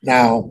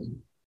Now,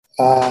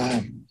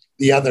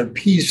 the other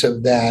piece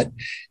of that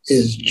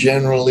is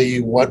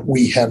generally what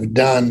we have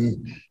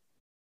done,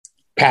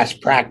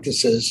 past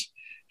practices,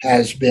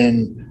 has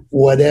been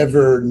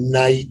whatever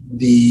night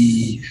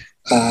the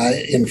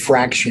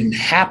infraction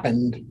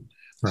happened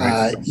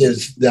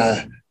is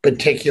the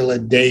particular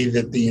day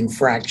that the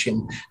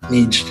infraction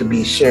needs to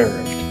be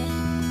served.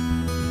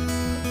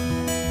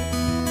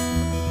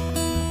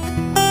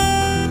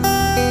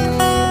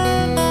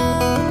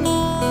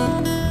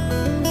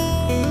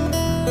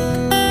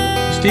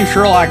 Steve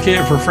Sherlock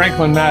here for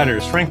Franklin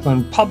Matters,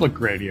 Franklin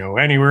Public Radio,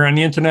 anywhere on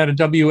the internet at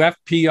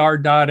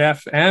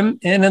WFPR.FM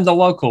and in the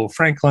local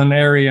Franklin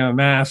area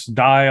Mass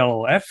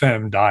dial,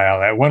 FM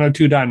dial at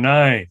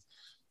 102.9.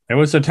 There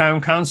was a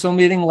town council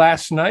meeting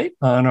last night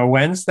on a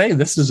Wednesday.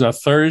 This is a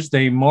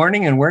Thursday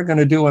morning, and we're going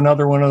to do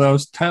another one of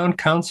those town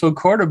council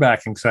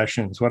quarterbacking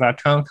sessions with our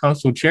town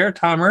council chair,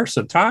 Tom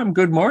Ursa. Tom,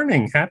 good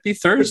morning. Happy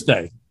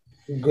Thursday.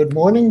 Good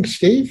morning,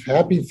 Steve.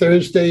 Happy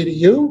Thursday to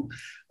you.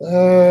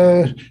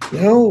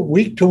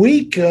 Week to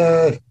week,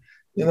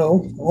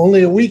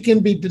 only a week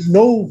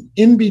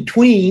in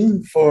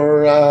between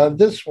for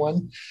this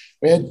one.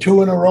 We had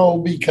two in a row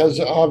because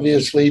of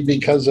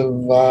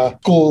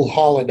school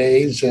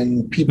holidays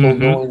and people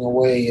going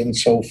away and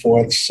so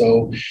forth.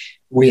 So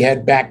we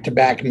had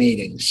back-to-back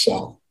meetings.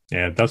 So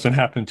yeah, it doesn't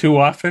happen too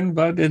often,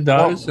 but it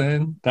does,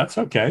 and that's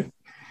okay.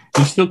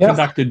 You still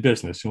conducted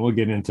business, and we'll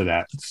get into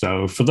that.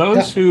 So for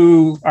those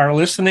who are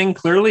listening,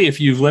 clearly,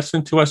 if you've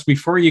listened to us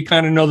before, you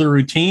kind of know the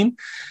routine.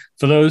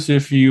 For those,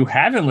 if you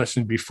haven't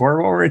listened before,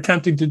 what we're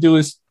attempting to do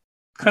is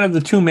kind of the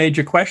two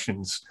major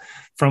questions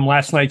from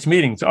last night's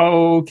meetings.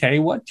 Okay,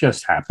 what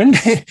just happened?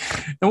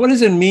 And what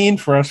does it mean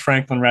for us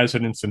Franklin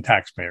residents and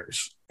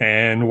taxpayers?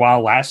 And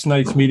while last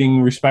night's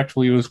meeting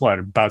respectfully was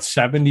about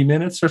 70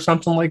 minutes or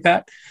something like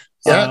that,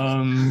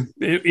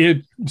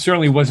 it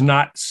certainly was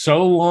not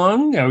so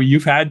long.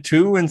 You've had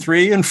 2 and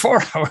 3 and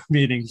 4 hour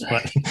meetings,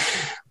 but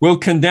we'll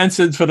condense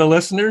it for the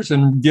listeners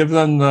and give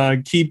them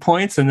the key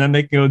points, and then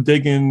they can go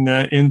dig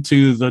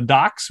into the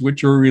docs,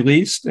 which were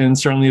released, and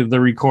certainly the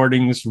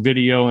recordings,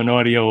 video and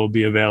audio will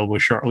be available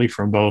shortly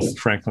from both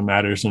Franklin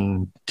Matters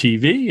and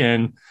TV,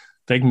 and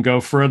they can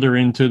go further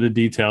into the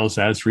details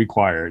as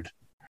required.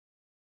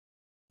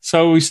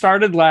 So we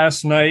started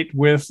last night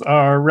with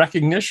our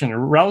recognition,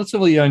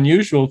 relatively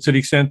unusual to the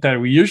extent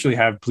that we usually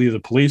have the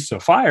police,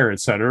 or fire, et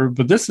cetera.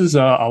 But this is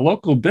a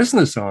local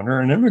business owner,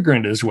 an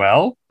immigrant as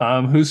well,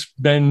 I've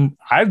been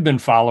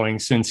following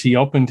since he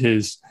opened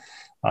his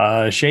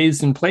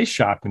Shades and Place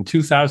shop in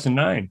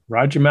 2009.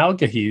 Roger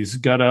Malgahe's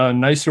got a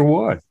nice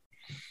award.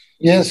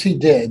 Yes, he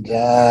did.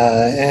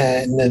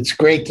 And it's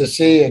great to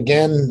see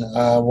again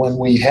when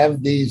we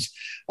have these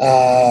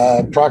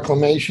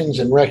proclamations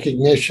and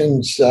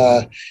recognitions.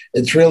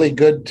 It's really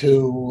good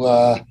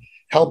to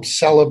help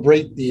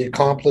celebrate the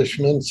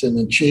accomplishments and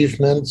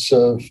achievements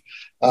of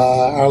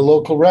our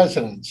local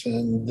residents.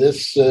 And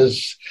this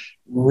is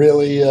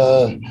really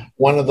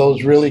one of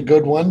those really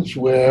good ones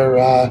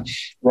where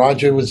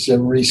Roger was a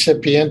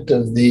recipient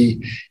of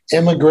the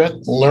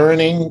Immigrant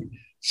Learning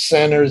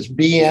Center's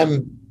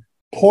BM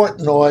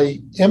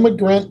Portnoy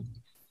Immigrant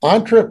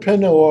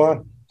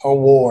Entrepreneur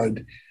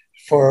Award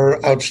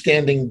for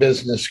outstanding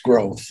business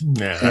growth.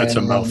 Yeah, that's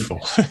a mouthful.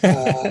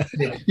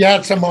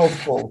 It's a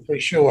mouthful for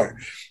sure.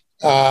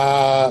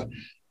 But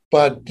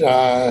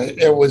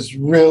it was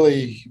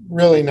really,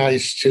 really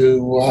nice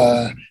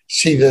to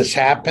see this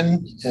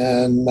happen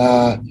and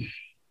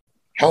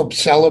help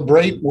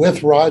celebrate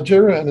with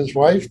Roger and his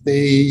wife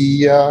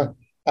the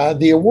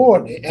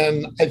award.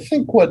 And I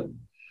think what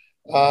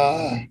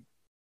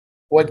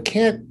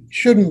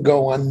shouldn't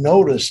go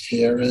unnoticed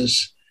here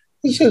is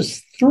this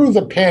is through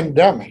the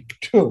pandemic,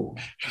 too,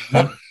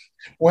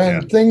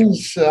 when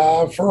things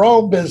for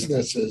all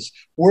businesses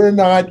were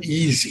not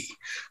easy.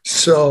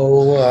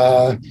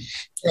 So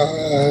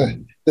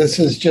this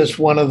is just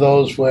one of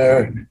those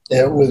where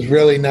it was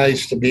really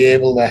nice to be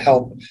able to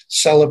help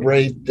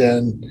celebrate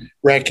and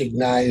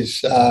recognize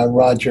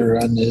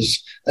Roger on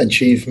his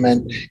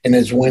achievement and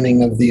his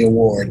winning of the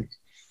award.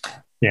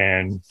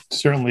 And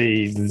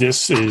certainly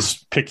this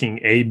is picking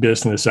a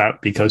business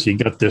out because he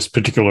got this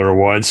particular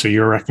award, so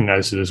you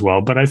recognize it as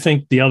well. But I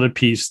think the other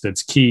piece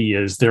that's key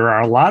is there are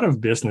a lot of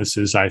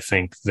businesses, I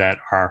think, that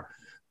are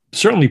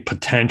certainly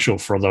potential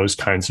for those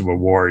kinds of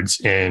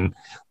awards. And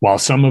while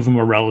some of them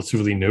are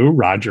relatively new,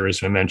 Roger,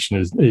 as I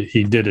mentioned,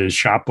 he did his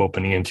shop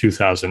opening in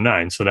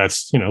 2009. So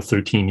that's,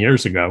 13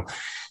 years ago.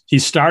 He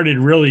started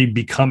really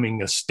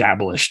becoming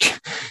established,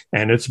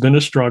 and it's been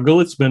a struggle.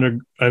 It's been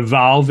an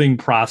evolving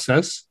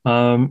process,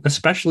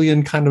 especially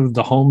in kind of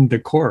the home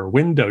decor,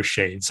 window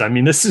shades. I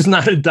mean, this is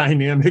not a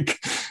dynamic,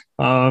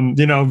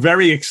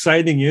 very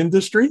exciting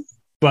industry,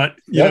 but,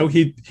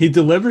 he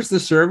delivers the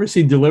service,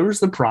 he delivers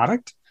the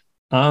product,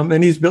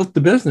 and he's built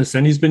the business,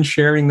 and he's been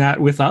sharing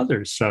that with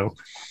others. So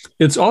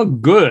it's all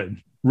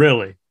good,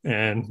 really.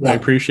 And I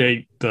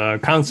appreciate the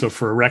council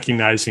for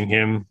recognizing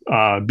him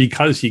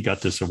because he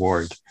got this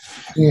award.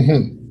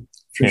 Mm-hmm.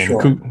 For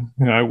sure.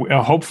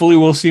 Hopefully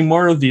we'll see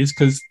more of these,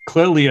 because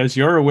clearly, as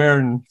you're aware,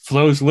 and for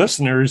those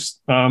listeners,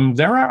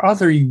 there are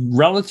other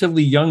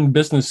relatively young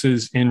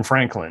businesses in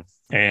Franklin,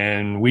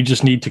 and we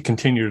just need to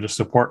continue to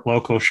support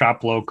local,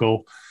 shop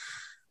local,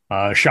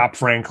 shop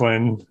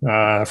Franklin,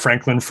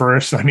 Franklin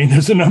First. I mean,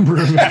 there's a number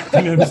of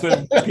acronyms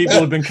that people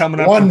have been coming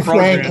up with. One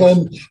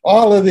Franklin,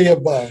 all of the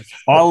above.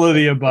 All of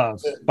the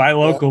above. Buy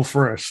local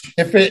first.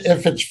 If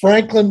it's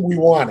Franklin, we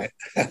want it,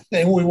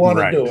 and we want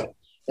to do it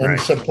and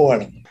support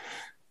them.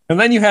 And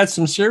then you had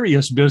some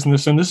serious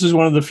business, and this is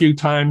one of the few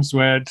times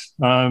where,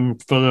 for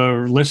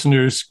the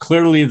listeners,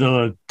 clearly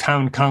the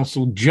town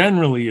council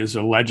generally is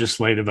a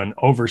legislative and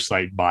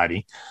oversight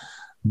body,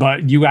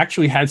 but you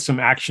actually had some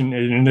action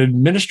in an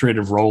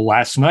administrative role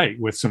last night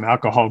with some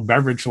alcohol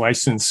beverage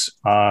license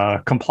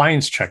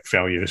compliance check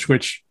failures,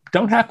 which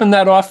don't happen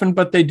that often,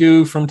 but they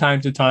do from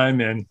time to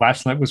time, and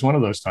last night was one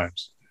of those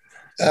times.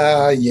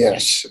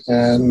 Yes,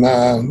 and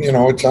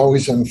it's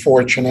always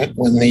unfortunate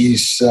when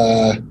these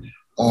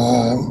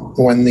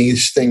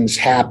things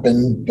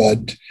happen.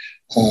 But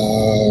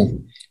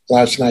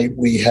last night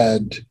we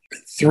had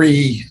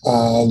 3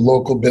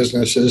 local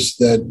businesses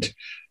that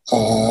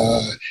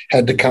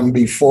had to come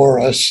before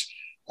us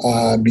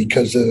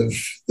because of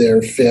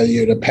their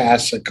failure to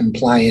pass a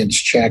compliance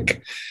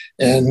check.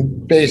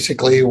 And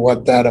basically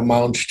what that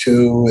amounts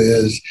to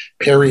is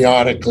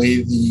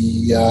periodically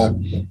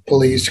the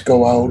police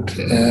go out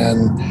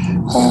and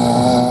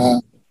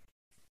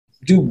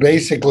do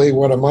basically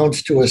what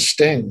amounts to a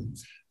sting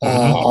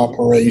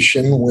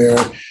operation, where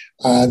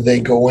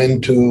they go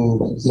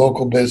into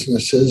local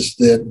businesses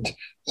that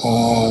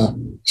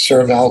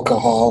serve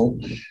alcohol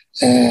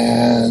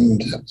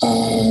and,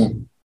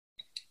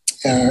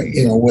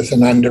 with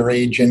an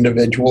underage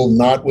individual,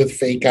 not with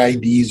fake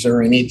IDs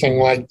or anything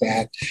like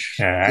that.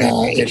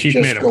 The chief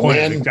made a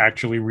point of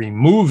actually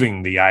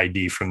removing the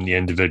ID from the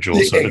individual.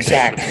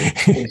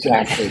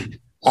 Exactly.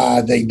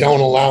 They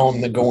don't allow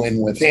them to go in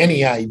with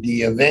any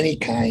ID of any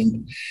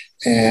kind,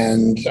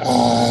 and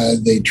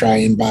they try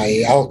and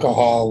buy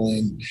alcohol.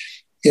 And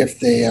if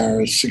they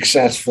are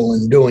successful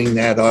in doing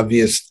that,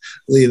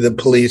 obviously the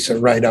police are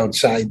right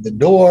outside the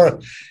door,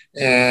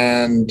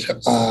 and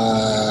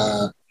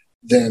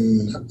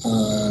then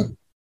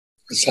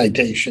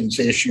citations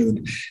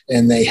issued,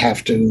 and they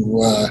have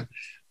to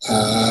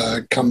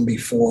come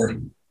before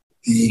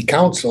the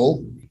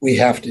council. We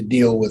have to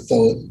deal with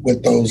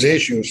those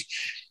issues.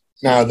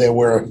 Now, there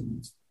were,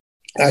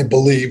 I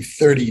believe,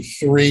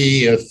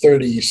 33 or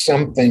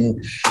 30-something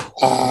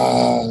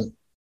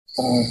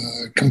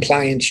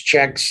compliance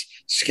checks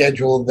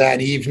scheduled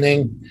that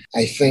evening.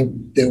 I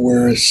think there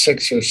were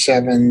 6 or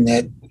 7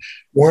 that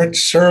weren't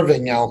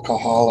serving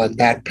alcohol at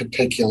that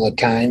particular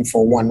time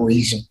for one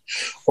reason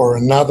or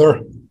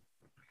another.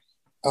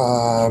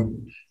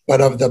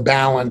 But of the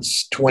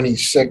balance,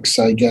 26,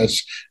 I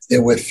guess,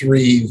 there were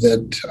 3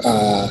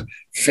 that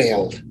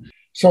failed.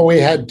 So we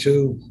had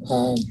to...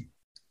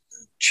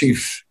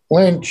 Chief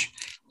Lynch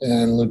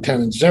and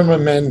Lieutenant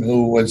Zimmerman,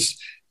 who was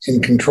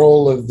in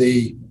control of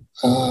the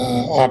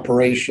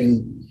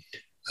operation,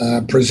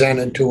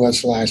 presented to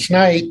us last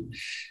night.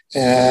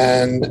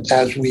 And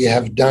as we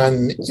have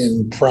done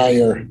in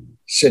prior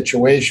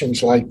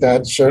situations like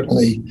that,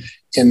 certainly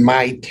in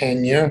my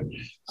tenure,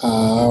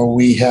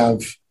 we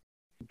have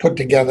put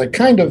together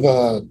kind of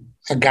a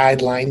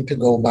guideline to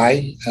go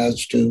by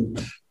as to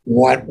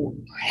what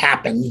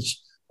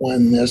happens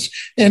when this,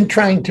 and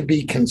trying to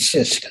be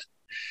consistent.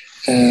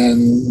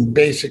 And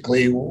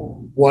basically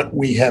what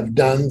we have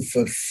done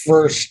for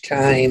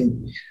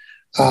first-time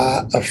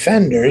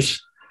offenders,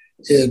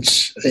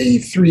 it's a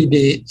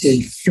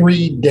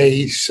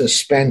 3-day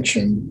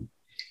suspension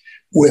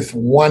with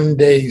 1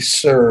 day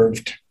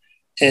served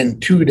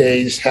and 2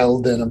 days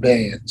held in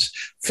abeyance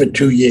for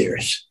 2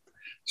 years.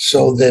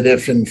 So that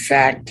if in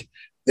fact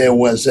there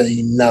was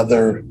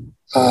another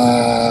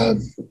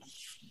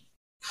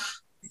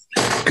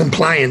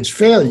compliance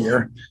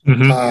failure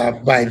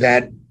by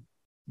that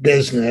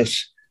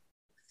business,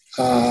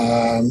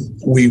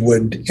 we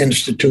would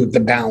institute the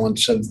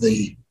balance of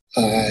the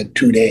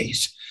 2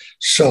 days.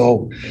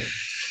 So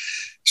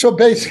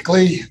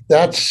basically,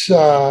 that's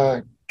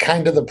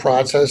kind of the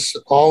process.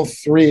 All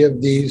 3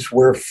 of these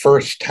were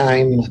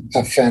first-time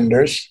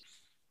offenders.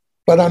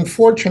 But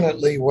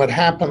unfortunately, what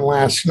happened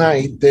last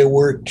night, there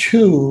were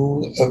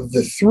 2 of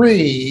the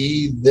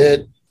 3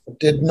 that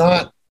did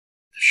not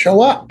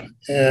show up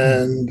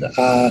and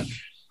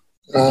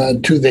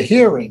to the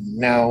hearing.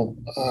 Now,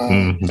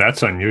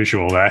 that's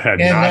unusual.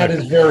 That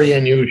is very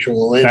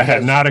unusual. That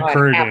had not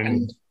occurred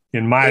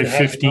in my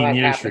 15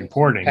 years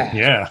reporting.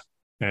 Yeah.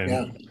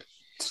 And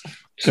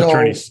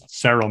Attorney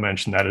Searle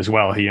mentioned that as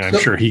well. I'm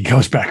sure he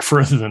goes back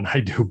further than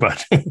I do,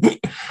 but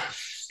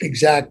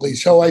exactly.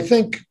 So I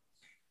think,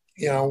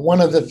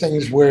 one of the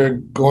things we're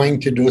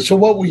going to do. So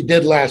what we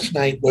did last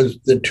night was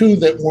the 2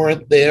 that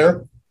weren't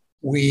there,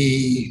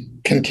 we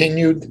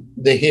continued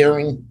the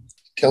hearing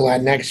till our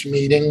next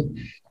meeting,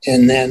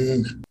 and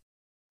then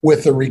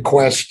with a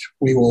request,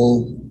 we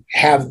will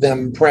have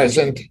them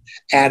present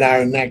at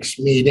our next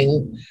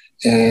meeting,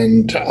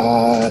 and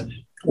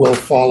we'll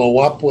follow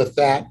up with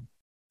that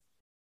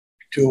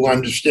to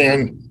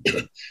understand,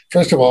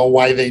 first of all,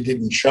 why they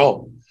didn't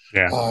show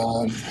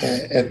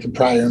at the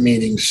prior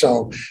meeting.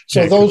 So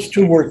those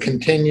two were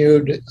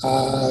continued,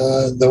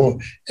 though,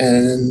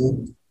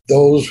 and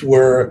those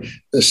were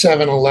the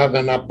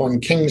 7-Eleven up on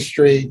King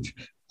Street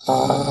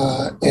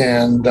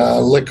and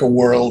Liquor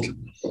World.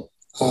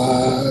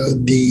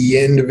 The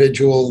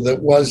individual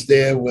that was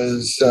there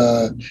was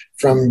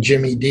from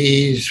Jimmy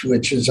D's,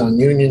 which is on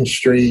Union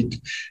Street,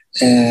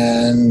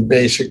 and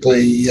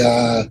basically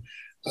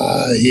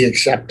he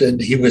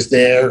accepted. He was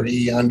there.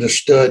 He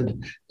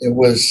understood. It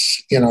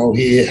was,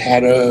 he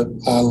had a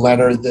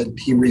letter that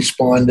he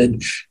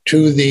responded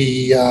to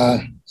the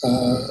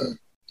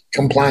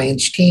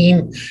compliance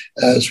team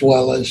as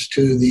well as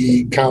to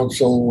the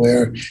council,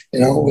 where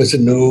it was a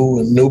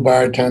new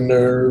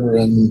bartender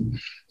and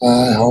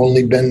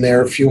only been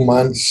there a few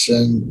months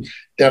and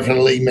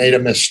definitely made a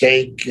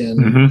mistake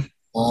and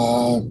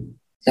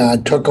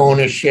took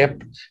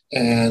ownership,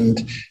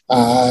 and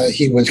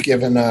he was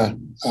given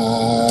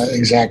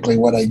exactly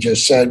what I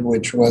just said,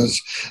 which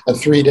was a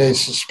 3-day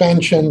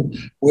suspension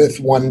with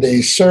 1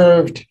 day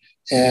served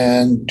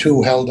and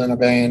 2 held in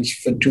abeyance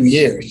for 2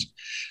 years.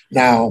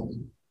 Now,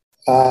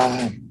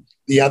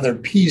 the other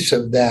piece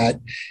of that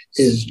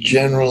is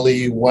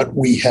generally what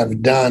we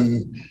have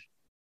done.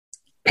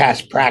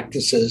 Past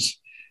practices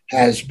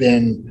has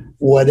been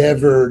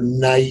whatever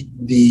night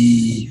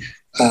the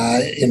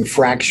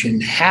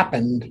infraction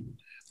happened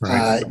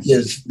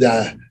is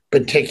the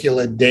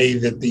particular day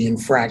that the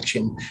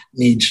infraction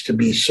needs to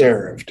be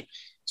served.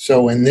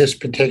 So in this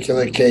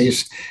particular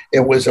case,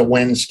 it was a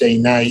Wednesday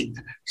night.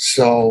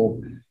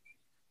 So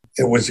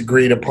it was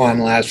agreed upon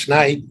last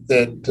night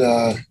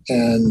that,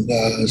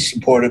 and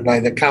supported by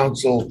the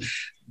council,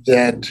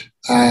 that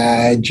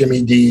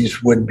Jimmy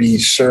D's would be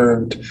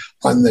served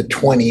on the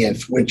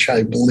 20th, which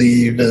I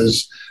believe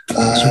is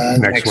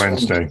next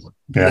Wednesday.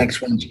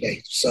 Next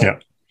Wednesday. So. Yeah.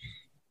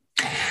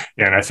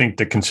 Yeah, and I think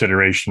the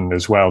consideration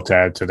as well to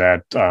add to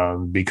that,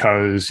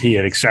 because he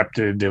had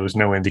accepted, there was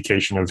no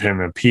indication of him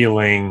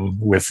appealing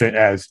with it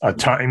as a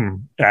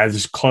time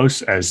as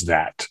close as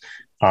that.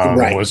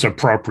 Was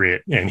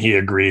appropriate, and he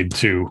agreed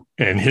to.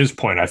 And his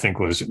point, I think,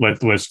 was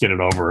let's get it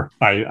over.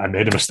 I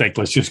made a mistake.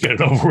 Let's just get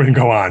it over and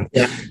go on.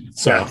 Yeah.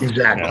 So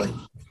exactly.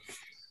 Yeah.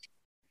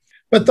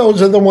 But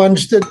those are the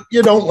ones that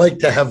you don't like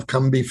to have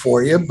come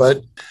before you.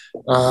 But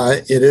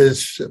it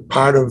is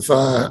part of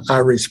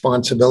our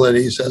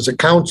responsibilities as a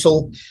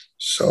council.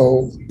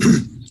 So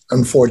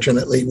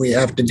unfortunately, we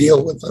have to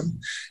deal with them.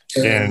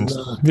 And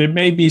there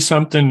may be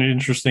something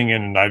interesting,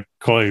 and I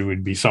clearly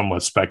would be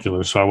somewhat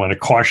speculative, so I want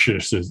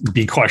to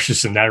be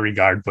cautious in that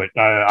regard. But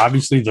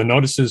obviously, the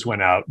notices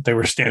went out. They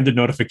were standard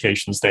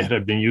notifications. They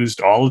had been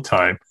used all the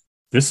time.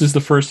 This is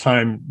the first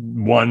time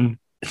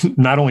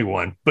not only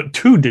one, but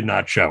 2 did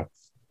not show.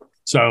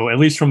 So at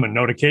least from a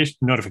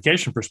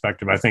notification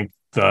perspective, I think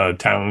the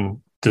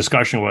town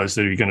discussion was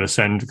that you're going to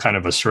send kind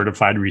of a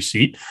certified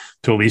receipt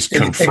to at least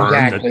confirm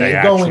that they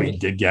actually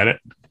did get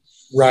it.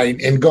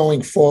 Right. And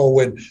going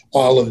forward,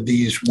 all of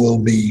these will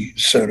be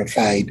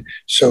certified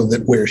so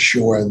that we're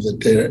sure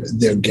that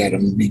they'll get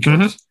them.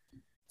 Because,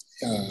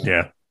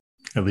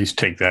 at least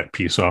take that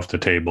piece off the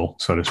table,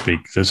 so to speak.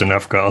 There's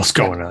enough else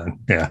going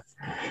on. Yeah.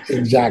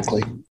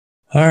 Exactly.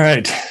 All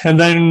right. And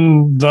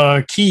then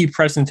the key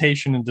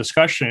presentation and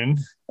discussion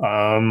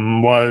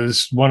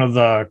was one of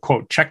the,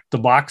 quote, check the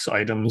box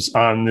items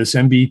on this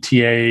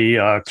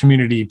MBTA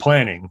community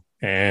planning.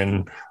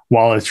 And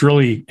while it's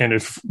really, and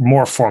it's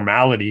more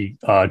formality,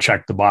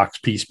 check the box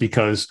piece,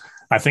 because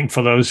I think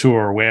for those who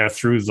are aware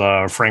through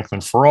the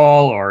Franklin for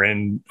All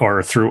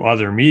or through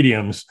other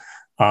mediums,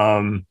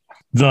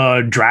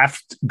 the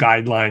draft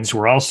guidelines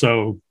were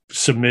also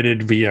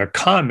submitted via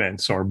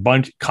comments, or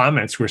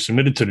comments were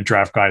submitted to the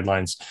draft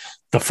guidelines.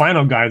 The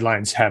final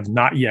guidelines have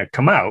not yet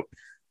come out,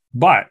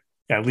 but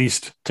at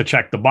least to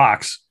check the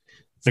box,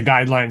 the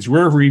guidelines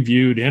were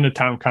reviewed in a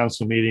town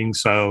council meeting.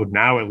 So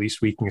now at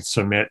least we can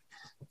submit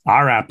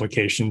our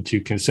application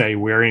can say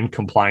we're in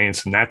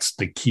compliance, and that's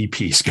the key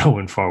piece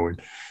going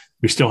forward.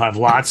 We still have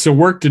lots of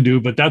work to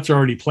do, but that's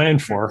already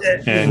planned for,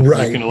 and you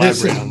can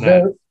elaborate on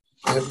that.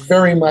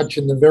 Very much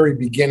in the very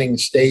beginning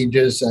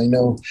stages. I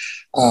know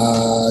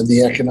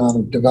the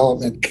Economic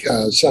Development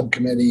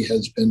Subcommittee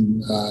has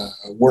been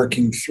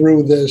working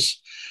through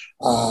this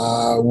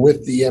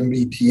with the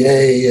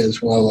MBTA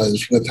as well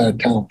as with our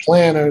town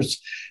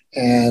planners.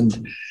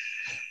 And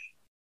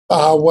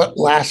what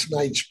last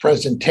night's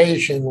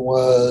presentation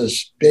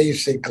was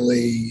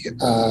basically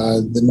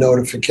the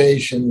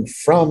notification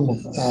from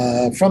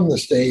the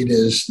state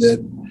is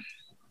that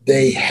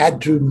they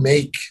had to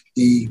make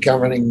the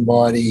governing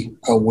body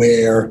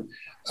aware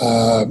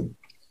of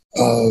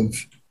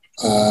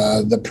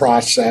the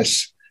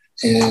process,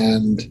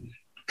 and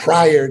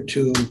prior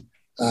to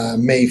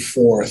May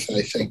 4th,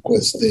 I think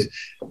was the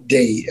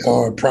date,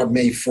 or probably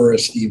May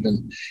 1st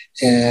even.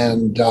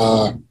 And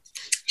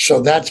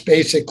so that's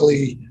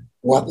basically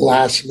what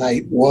last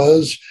night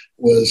was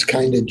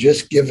kind of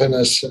just giving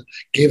us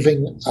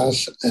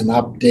an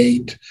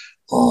update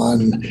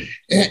on,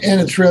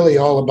 and it's really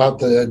all about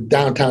the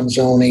downtown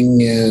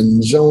zoning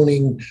and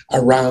zoning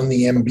around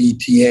the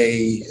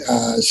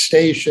MBTA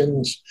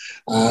stations.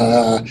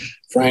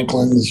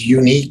 Franklin's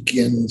unique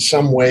in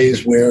some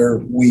ways where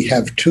we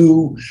have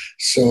two,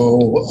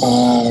 so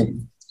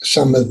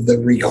some of the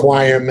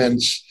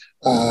requirements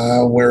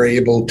we're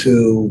able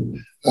to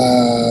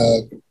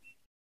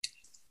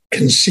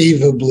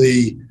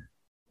conceivably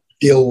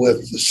deal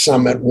with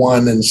some at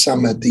one and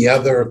some at the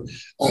other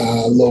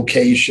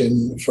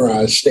location for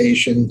our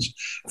stations,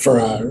 for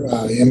our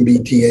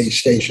MBTA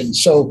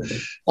stations. So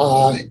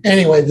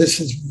anyway, this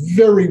is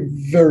very,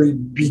 very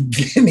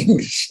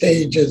beginning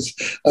stages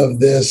of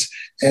this.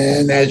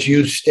 And as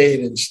you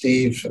stated,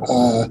 Steve,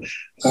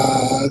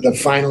 the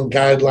final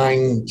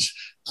guidelines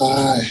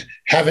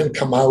haven't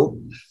come out.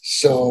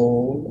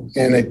 So,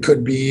 and it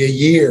could be a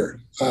year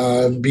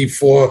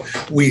before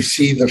we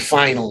see the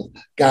final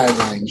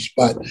guidelines.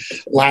 But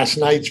last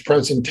night's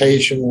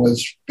presentation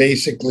was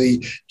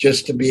basically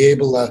just to be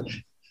able to,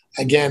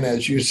 again,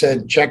 as you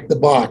said, check the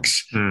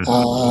box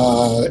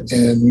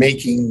and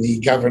making the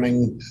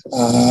governing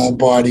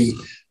body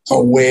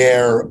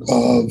aware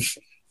of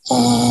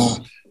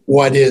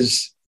what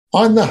is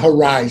on the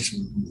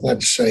horizon,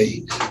 let's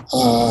say,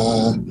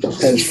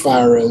 as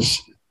far as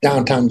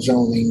downtown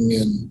zoning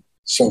and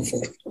so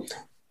forth.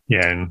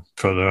 Yeah, and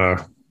for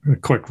the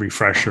quick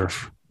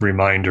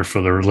reminder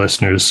for the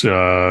listeners,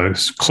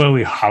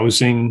 clearly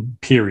housing,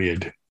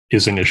 period,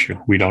 is an issue.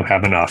 We don't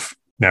have enough,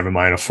 never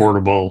mind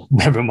affordable,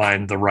 never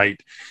mind the right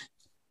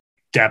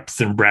depth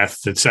and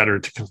breadth, et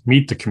cetera, to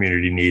meet the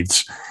community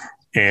needs.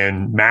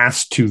 And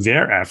Mass, to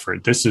their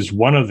effort, this is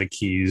one of the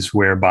keys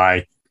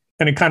whereby,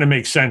 and it kind of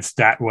makes sense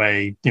that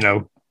way,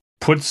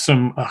 put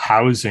some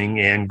housing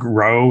and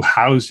grow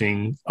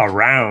housing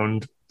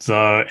around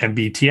the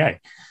MBTA.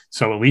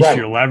 So at least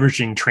you're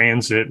leveraging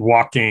transit,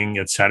 walking,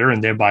 et cetera,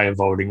 and thereby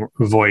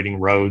avoiding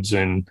roads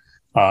and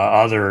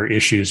other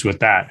issues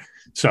with that.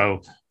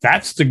 So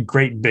that's the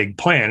great big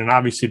plan. And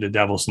obviously the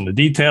devil's in the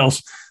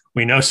details.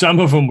 We know some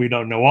of them, we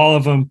don't know all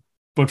of them.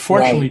 But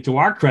fortunately, to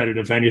our credit,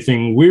 if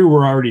anything, we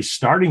were already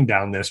starting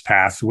down this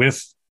path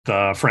with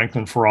the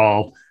Franklin for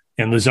All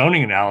and the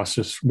zoning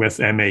analysis with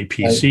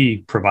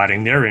MAPC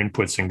providing their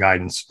inputs and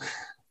guidance.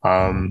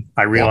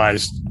 I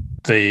realized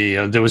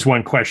there was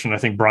one question, I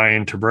think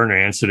Brian Taberner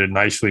answered it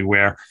nicely,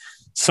 where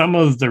some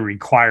of the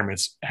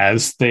requirements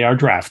as they are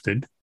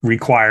drafted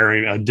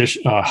requiring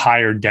a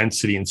higher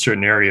density in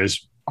certain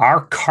areas.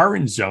 Our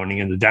current zoning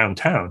in the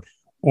downtown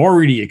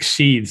already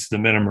exceeds the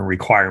minimum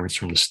requirements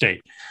from the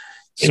state.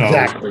 So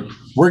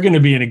we're going to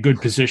be in a good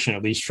position,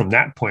 at least from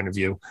that point of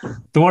view.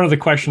 The one other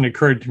question that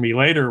occurred to me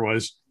later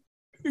was,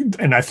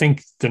 and I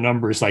think the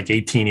number is like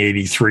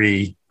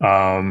 1883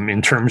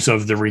 in terms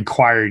of the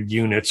required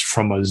units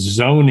from a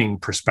zoning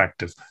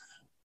perspective.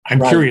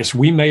 I'm curious,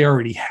 we may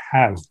already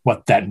have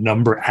what that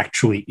number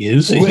actually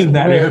is in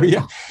that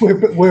area.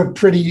 We're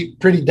pretty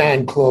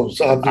darn close,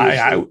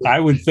 obviously. I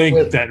would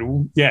think that,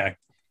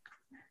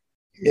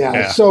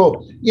 Yeah.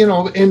 So,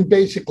 and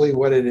basically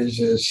what it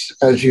is,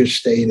 as you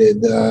stated,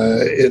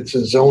 it's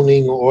a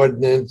zoning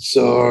ordinance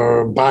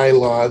or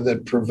bylaw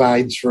that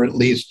provides for at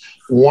least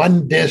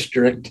one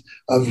district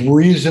of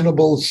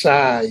reasonable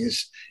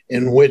size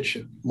in which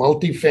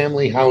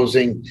multifamily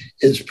housing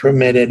is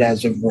permitted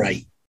as of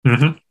right.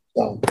 Mm-hmm.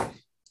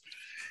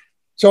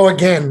 So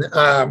again,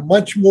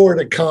 much more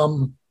to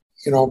come.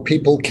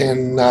 People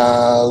can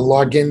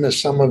log into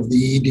some of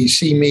the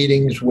EDC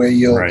meetings where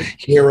you'll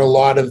hear a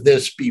lot of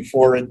this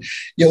before it.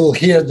 You'll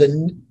hear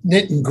the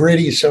nit and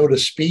gritty, so to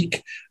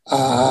speak,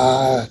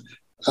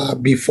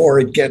 before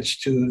it gets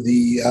to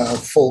the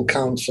full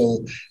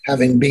council,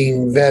 having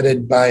been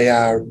vetted by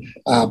our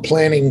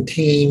planning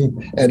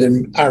team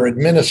and our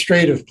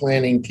administrative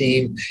planning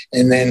team,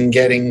 and then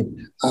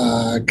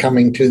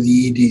coming to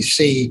the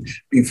EDC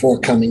before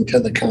coming to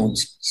the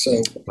council.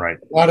 So a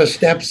lot of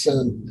steps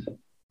and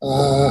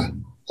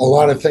a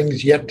lot of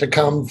things yet to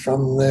come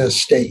from the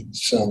state.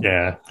 So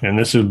yeah, and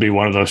this would be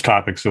one of those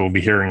topics that we'll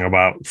be hearing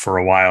about for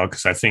a while,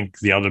 because I think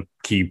the other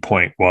key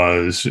point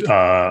was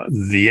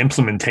the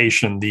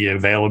implementation, the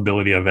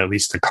availability of at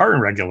least the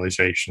current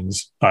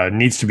regulations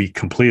needs to be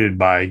completed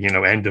by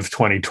end of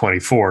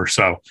 2024.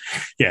 So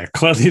yeah,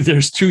 clearly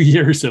there's 2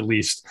 years at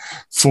least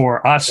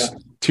for us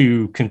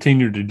to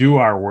continue to do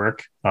our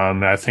work.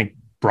 I think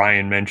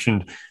Brian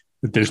mentioned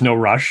that there's no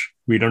rush.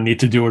 We don't need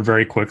to do it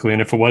very quickly.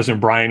 And if it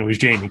wasn't Brian, it was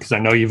Jamie, because I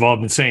know you've all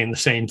been saying the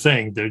same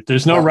thing.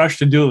 There's no rush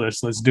to do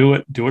this. Let's do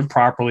it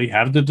properly,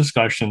 have the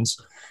discussions.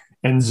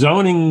 And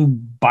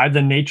zoning, by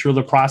the nature of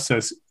the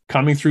process,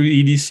 coming through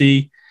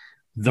EDC,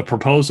 the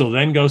proposal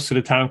then goes to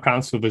the town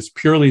council. If it's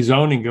purely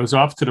zoning, goes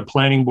off to the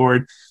planning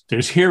board.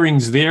 There's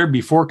hearings there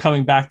before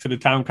coming back to the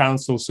town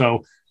council.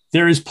 So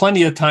there is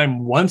plenty of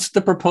time once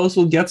the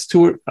proposal gets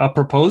to a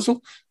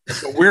proposal.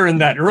 So we're in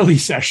that early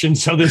session,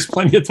 so there's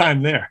plenty of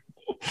time there.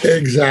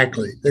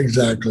 Exactly.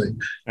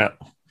 Yeah.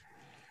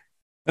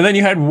 And then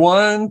you had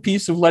one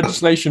piece of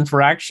legislation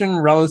for action,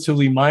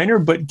 relatively minor,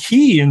 but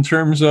key in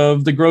terms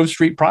of the Grove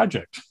Street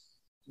project.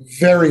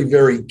 Very,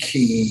 very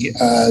key,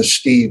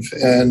 Steve.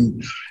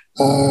 And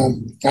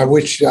I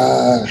wish,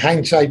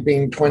 hindsight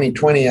being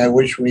 2020, I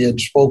wish we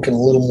had spoken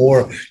a little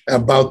more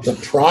about the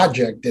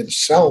project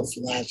itself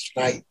last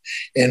night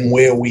and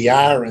where we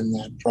are in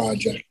that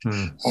project.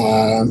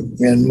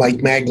 And Mike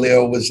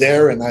Maglio was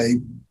there, and I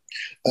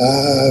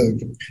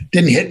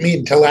didn't hit me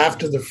until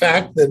after the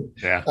fact that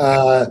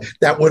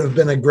that would have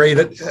been a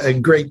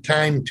great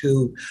time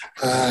to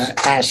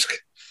ask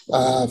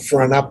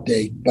for an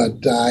update,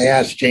 but I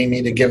asked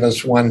Jamie to give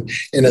us one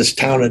in his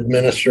town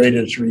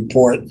administrator's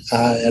report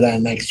at our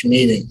next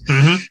meeting.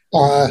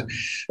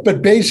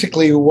 But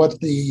basically what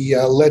the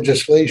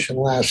legislation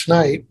last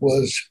night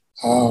was,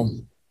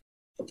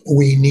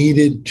 we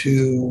needed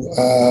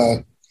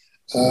to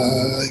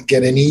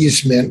get an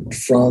easement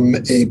from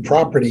a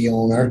property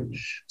owner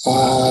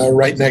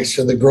right next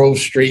to the Grove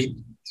Street,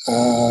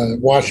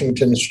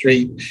 Washington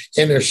Street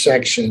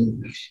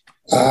intersection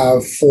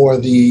for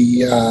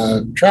the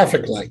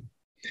traffic light.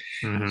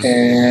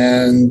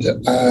 And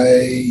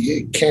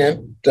I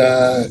can't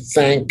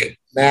thank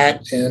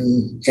Matt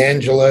and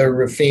Angela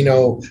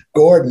Ruffino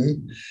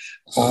Gordon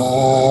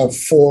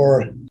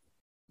for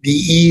the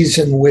ease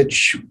in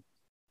which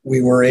we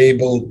were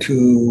able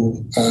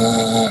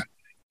to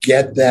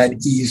get that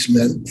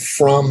easement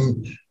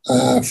from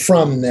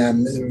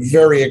them.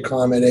 Very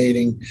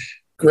accommodating,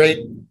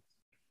 great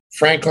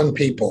Franklin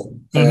people,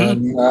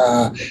 and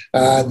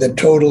that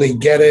totally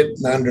get it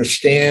and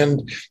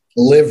understand,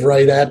 live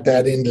right at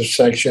that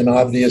intersection,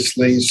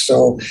 obviously,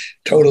 so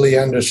totally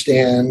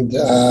understand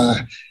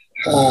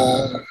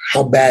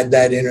how bad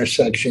that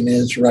intersection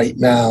is right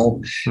now.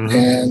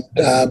 And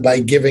by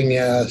giving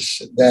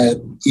us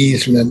that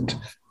easement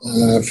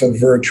for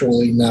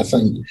virtually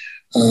nothing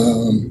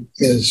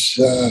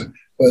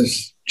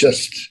was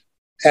just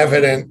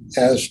evident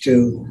as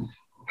to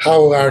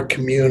how our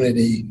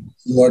community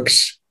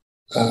looks,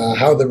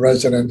 how the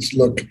residents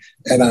look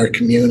at our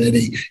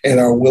community and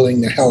are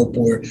willing to help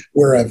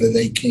wherever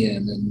they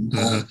can.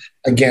 And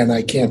again,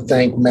 I can't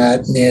thank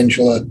Matt and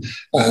Angela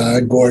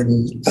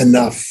Gordon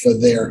enough for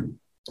their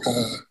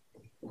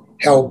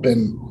help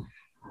in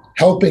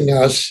helping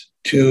us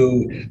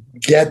to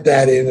get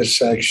that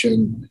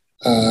intersection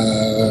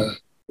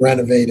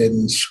renovated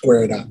and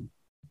squared up.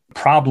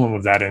 Problem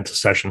of that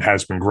intersection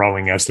has been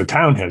growing as the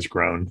town has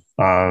grown.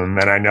 And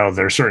I know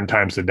there are certain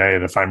times of day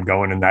that if I'm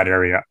going in that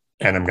area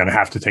and I'm going to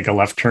have to take a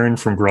left turn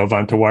from Grove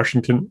onto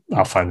Washington,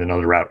 I'll find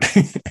another route.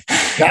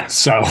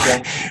 So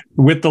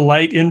with the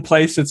light in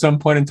place at some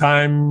point in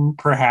time,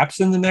 perhaps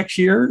in the next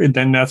year, and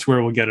then that's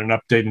where we'll get an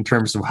update in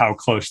terms of how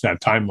close that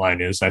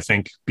timeline is. I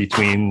think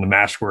between the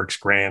MassWorks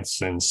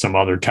grants and some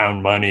other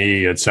town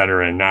money, et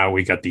cetera, and now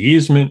we got the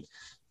easement,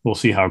 we'll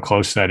see how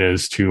close that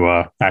is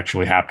to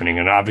actually happening.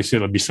 And obviously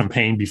there'll be some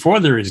pain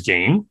before there is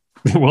gain.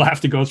 We'll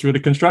have to go through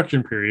the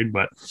construction period,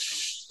 but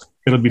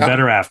it'll be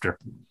better after.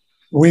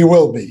 We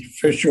will be,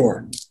 for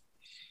sure.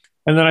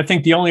 And then I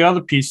think the only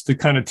other piece to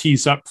kind of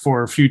tease up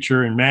for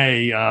future in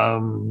May,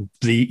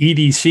 the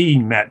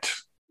EDC met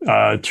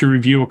to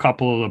review a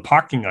couple of the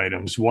parking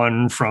items,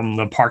 one from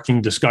the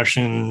parking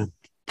discussion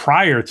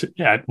prior to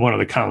at one of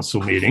the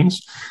council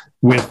meetings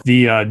with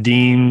the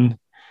dean,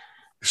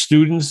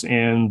 students,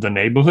 and the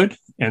neighborhood,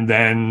 and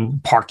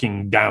then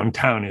parking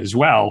downtown as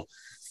well.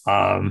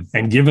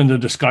 And given the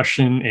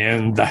discussion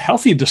and the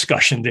healthy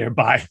discussion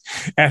thereby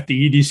at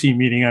the EDC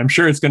meeting, I'm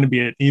sure it's going to be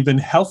an even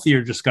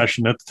healthier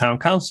discussion at the town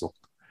council.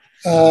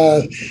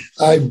 I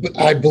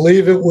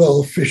believe it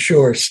will, for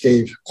sure,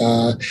 Steve.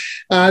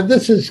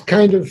 This has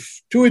kind of,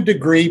 to a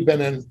degree,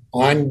 been an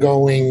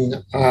ongoing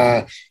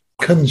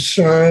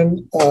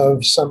concern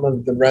of some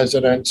of the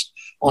residents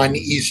on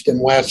East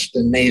and West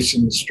and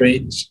Mason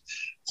Streets,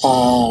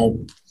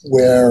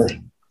 where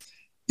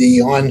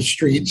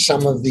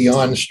some of the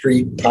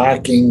on-street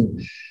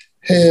parking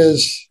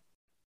is,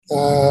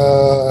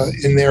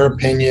 in their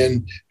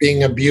opinion,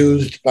 being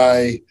abused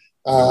by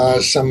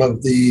some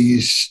of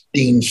these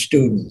dean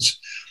students.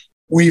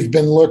 We've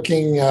been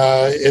looking,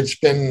 it's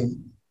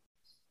been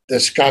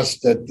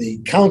discussed at the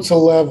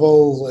council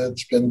level,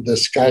 it's been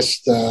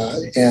discussed,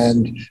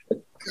 and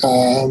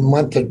a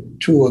month or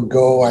two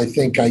ago, I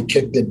think I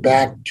kicked it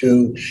back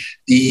to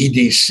the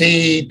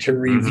EDC to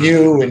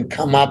review and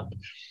come up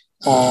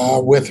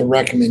with a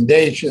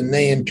recommendation.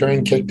 They in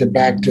turn kicked it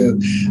back to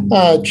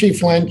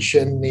Chief Lynch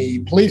and the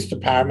police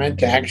department,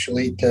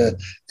 to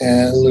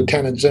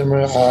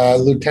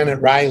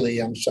Lieutenant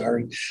Riley,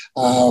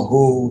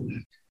 who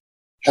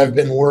have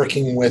been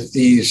working with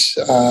these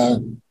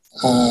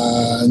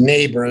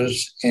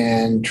neighbors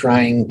and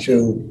trying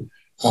to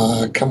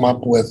come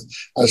up with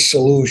a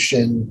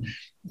solution.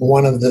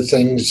 One of the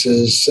things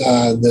is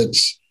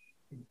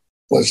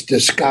was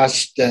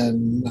discussed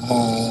and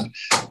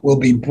will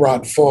be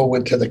brought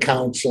forward to the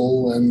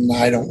council, and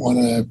I don't want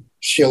to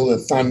shield the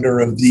thunder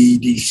of the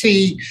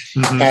EDC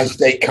as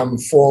they come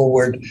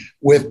forward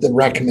with the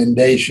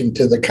recommendation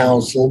to the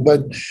council.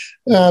 But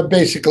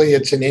basically,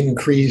 it's an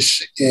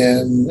increase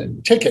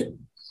in ticket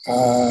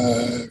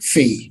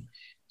fee.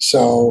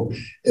 So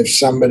if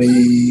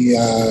somebody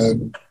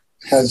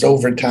has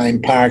overtime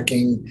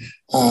parking,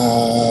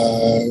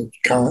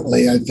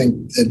 currently I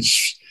think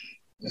it's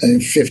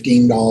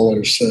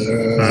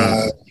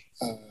 $15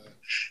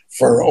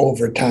 for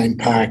overtime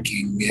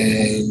parking.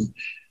 And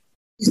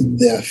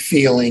the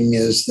feeling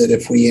is that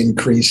if we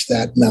increase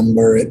that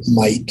number, it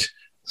might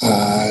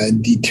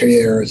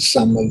deter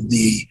some of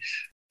the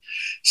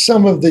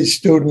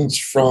students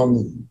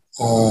from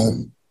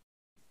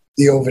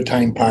the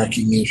overtime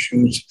parking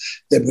issues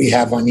that we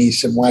have on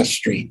East and West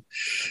Street.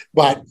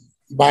 But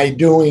by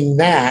doing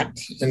that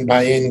and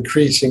by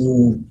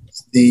increasing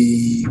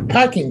the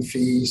parking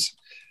fees,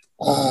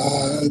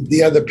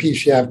 the other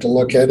piece you have to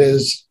look at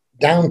is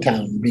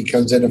downtown,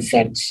 because it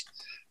affects,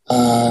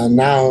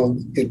 now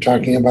you're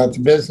talking about the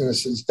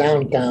businesses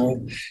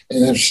downtown,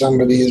 and if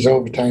somebody is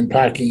overtime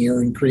parking,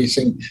 you're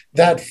increasing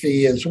that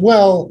fee as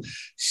well.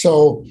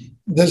 So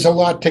there's a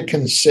lot to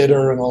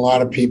consider and a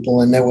lot of people,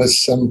 and there was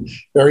some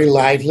very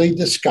lively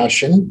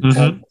discussion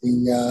at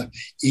the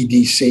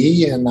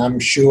EDC, and I'm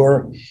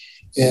sure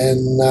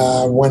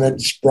when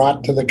it's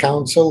brought to the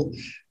council,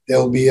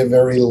 there'll be a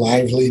very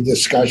lively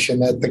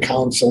discussion at the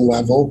council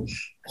level,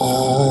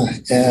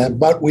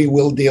 but we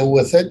will deal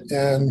with it,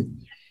 and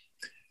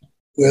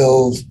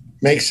we'll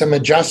make some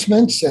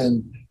adjustments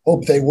and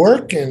hope they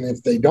work, and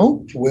if they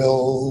don't,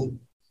 we'll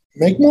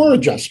make more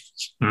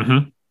adjustments.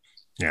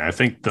 Yeah, I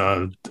think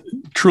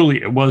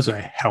truly it was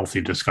a healthy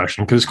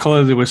discussion, because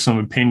clearly there was some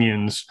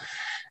opinions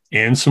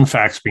and some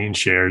facts being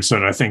shared.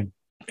 So I think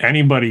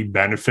anybody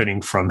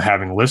benefiting from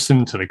having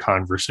listened to the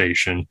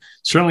conversation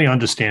certainly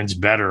understands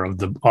better of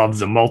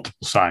the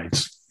multiple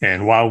sides.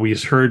 And while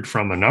we've heard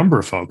from a number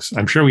of folks,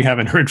 I'm sure we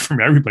haven't heard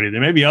from everybody.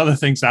 There may be other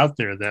things out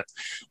there that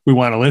we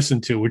want to listen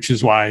to, which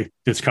is why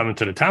it's coming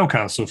to the town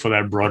council for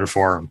that broader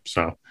forum.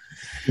 So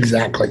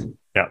exactly.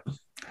 Yeah.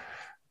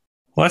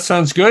 Well, that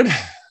sounds good.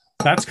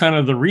 That's kind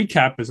of the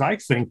recap, as I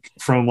think,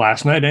 from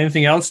last night.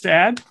 Anything else to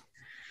add?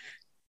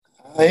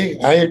 I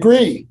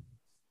agree.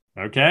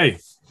 Okay.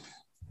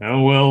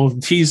 And we'll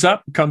tease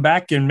up, come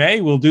back in May.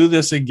 We'll do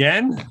this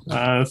again.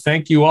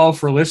 Thank you all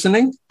for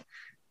listening.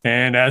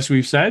 And as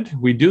we've said,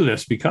 we do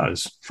this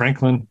because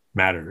Franklin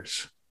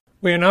matters.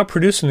 We are now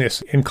producing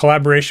this in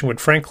collaboration with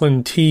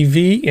Franklin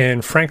TV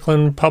and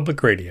Franklin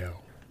Public Radio.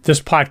 This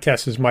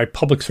podcast is my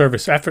public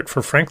service effort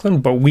for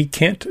Franklin, but we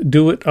can't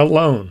do it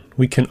alone.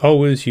 We can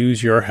always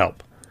use your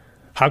help.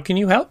 How can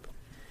you help?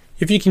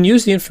 If you can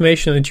use the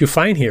information that you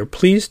find here,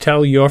 please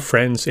tell your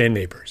friends and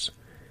neighbors.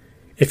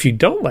 If you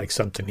don't like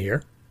something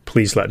here,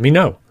 please let me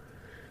know.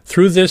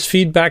 Through this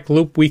feedback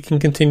loop, we can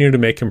continue to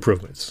make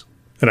improvements.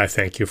 And I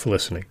thank you for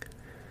listening.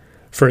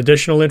 For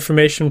additional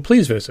information,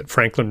 please visit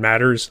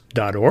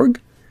franklinmatters.org.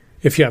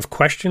 If you have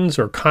questions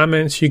or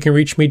comments, you can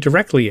reach me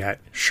directly at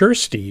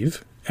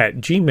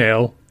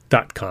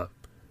suresteve@gmail.com.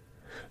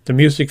 The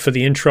music for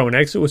the intro and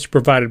exit was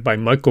provided by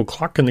Michael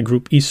Clark and the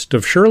group East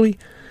of Shirley.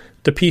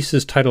 The piece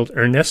is titled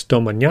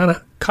Ernesto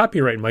Mañana,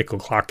 copyright Michael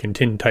Clark and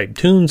Tintype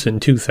Tunes in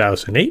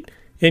 2008,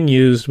 and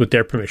used with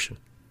their permission.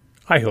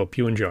 I hope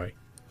you enjoy.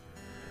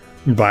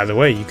 And by the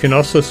way, you can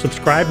also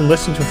subscribe and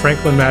listen to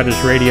Franklin Matters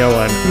Radio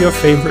on your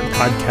favorite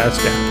podcast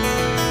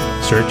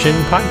app. Search in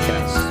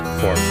podcasts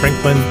for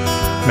Franklin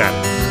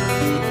Matters.